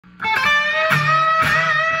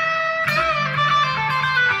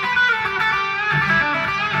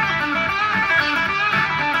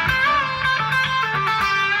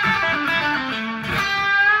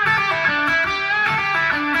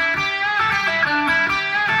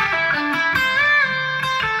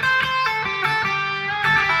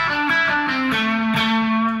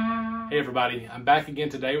everybody, I'm back again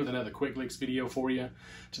today with another quick licks video for you.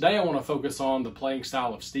 Today I want to focus on the playing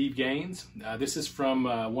style of Steve Gaines. This is from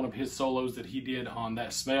one of his solos that he did on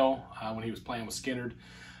That Smell when he was playing with Skynyrd.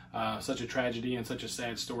 Such a tragedy and such a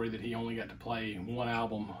sad story that he only got to play one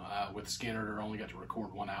album with Skynyrd, or only got to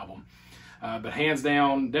record one album. But hands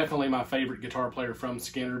down, definitely my favorite guitar player from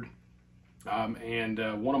Skynyrd,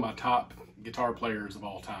 and one of my top guitar players of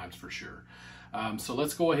all times for sure. So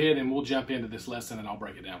let's go ahead and we'll jump into this lesson and I'll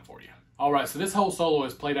break it down for you. All right, so this whole solo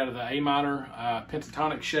is played out of the A minor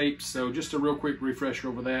pentatonic shape. So just a real quick refresher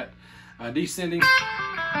over that. Descending.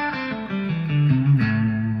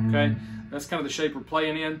 Okay, that's kind of the shape we're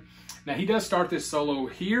playing in. Now he does start this solo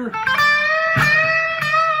here,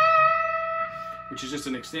 which is just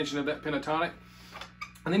an extension of that pentatonic.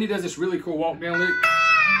 And then he does this really cool walk down lick.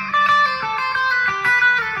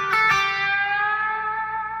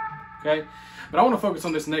 Okay, but I want to focus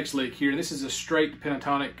on this next lick here. This is a straight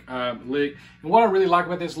pentatonic lick, and what I really like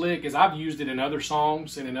about this lick is I've used it in other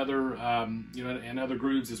songs and in other, in other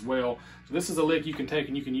grooves as well. So this is a lick you can take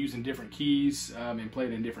and you can use in different keys and play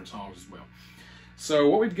it in different songs as well. So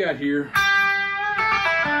what we've got here,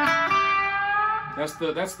 that's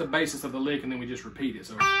the basis of the lick, and then we just repeat it.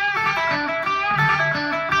 So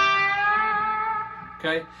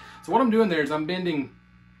okay, so what I'm doing there is I'm bending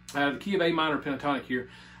the key of A minor pentatonic here.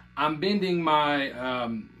 I'm bending my,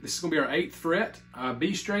 this is going to be our 8th fret,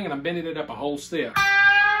 B string, and I'm bending it up a whole step.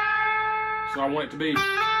 So I want it to be to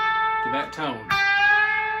that tone.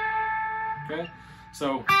 Okay?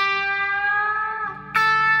 So,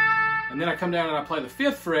 and then I come down and I play the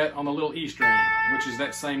 5th fret on the little E string, which is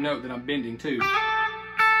that same note that I'm bending to.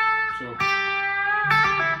 So,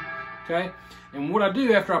 okay? And what I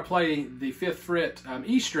do after I play the 5th fret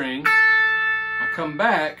E string, I come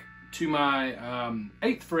back to my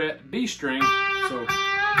 8th fret B string, so,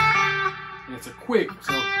 and it's a quick,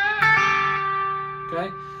 so, okay,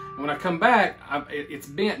 and when I come back, it's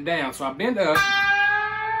bent down, so I bend up,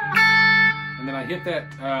 and then I hit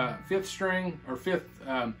that 5th string, or 5th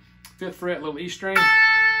fret little E string,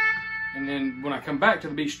 and then when I come back to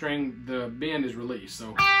the B string, the bend is released,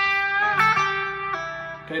 so,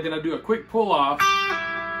 okay, then I do a quick pull off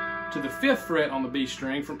to the 5th fret on the B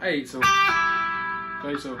string from 8, so,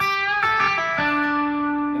 okay, so,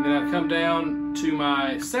 and then I come down to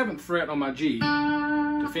my 7th fret on my G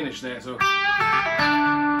to finish that. So,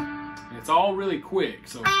 and it's all really quick.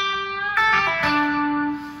 So,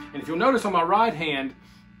 and if you'll notice on my right hand,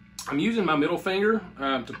 I'm using my middle finger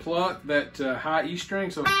to pluck that high E string.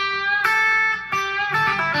 So, and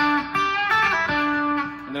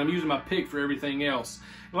then I'm using my pick for everything else.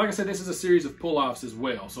 And like I said, this is a series of pull-offs as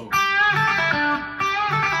well. So,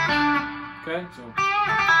 okay, so.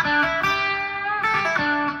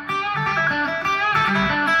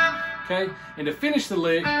 Okay, and to finish the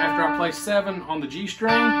lick, after I play 7 on the G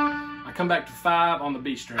string, I come back to 5 on the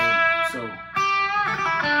B string. So,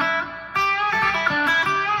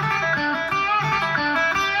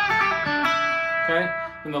 okay,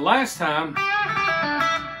 and the last time,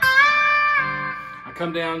 I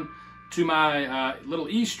come down to my little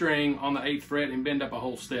E string on the 8th fret and bend up a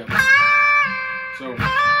whole step. So,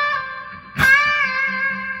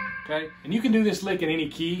 okay, and you can do this lick in any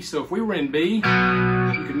key. So if we were in B, you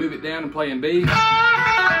can move it down and play in B.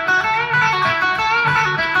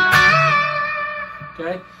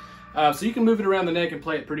 Okay, so you can move it around the neck and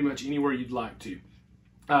play it pretty much anywhere you'd like to.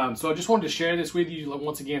 So I just wanted to share this with you.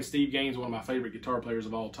 Once again, Steve Gaines, one of my favorite guitar players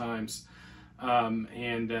of all times,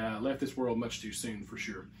 and left this world much too soon for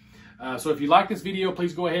sure. So if you like this video,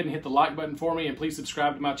 please go ahead and hit the like button for me, and please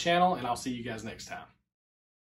subscribe to my channel, and I'll see you guys next time.